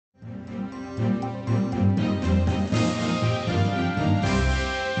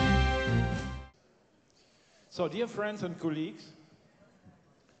So, dear friends and colleagues,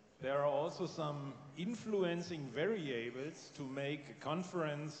 there are also some influencing variables to make a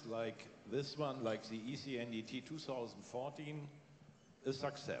conference like this one, like the ECNDT 2014, a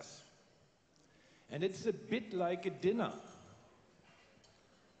success. And it's a bit like a dinner.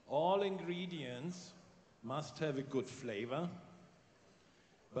 All ingredients must have a good flavor,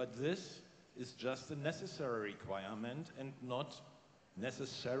 but this is just a necessary requirement and not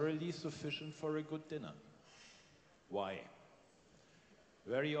necessarily sufficient for a good dinner. Why?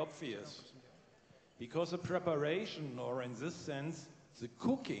 Very obvious. Because the preparation, or in this sense, the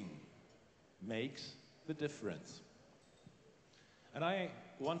cooking, makes the difference. And I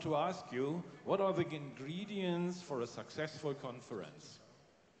want to ask you, what are the ingredients for a successful conference?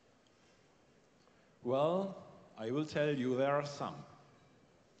 Well, I will tell you there are some.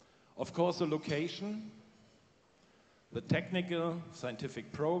 Of course, the location, the technical,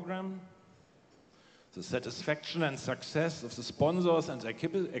 scientific program, the satisfaction and success of the sponsors and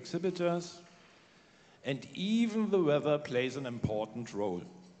exhibitors, and even the weather plays an important role.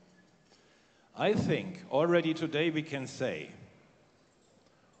 I think already today we can say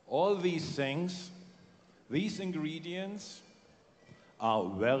all these things, these ingredients, are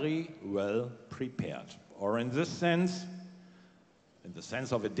very well prepared. Or in this sense, in the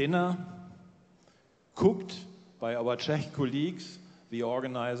sense of a dinner, cooked by our Czech colleagues, the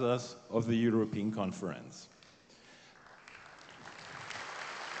organizers of the European Conference.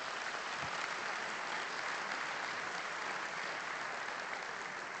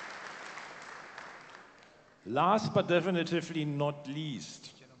 Last but definitively not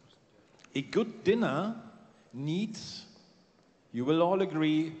least, a good dinner needs, you will all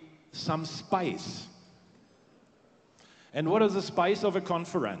agree, some spice. And what is the spice of a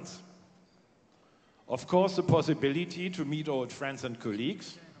conference? Of course, the possibility to meet old friends and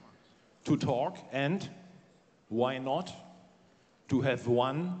colleagues, to talk, and, why not, to have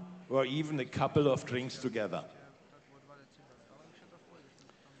one or even a couple of drinks together.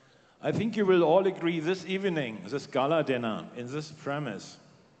 I think you will all agree this evening, this gala dinner in this premise,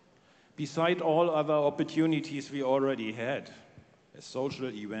 beside all other opportunities we already had as social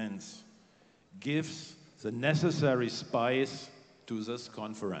events, gives the necessary spice to this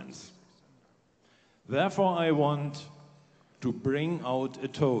conference. Therefore, I want to bring out a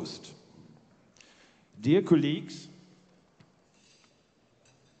toast. Dear colleagues,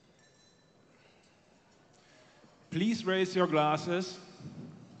 please raise your glasses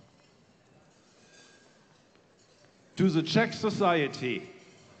to the Czech society.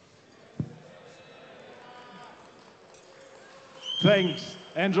 Thanks.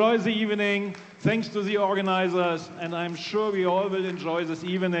 Enjoy the evening. Thanks to the organizers, and I'm sure we all will enjoy this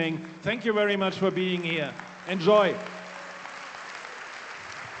evening. Thank you very much for being here. Enjoy.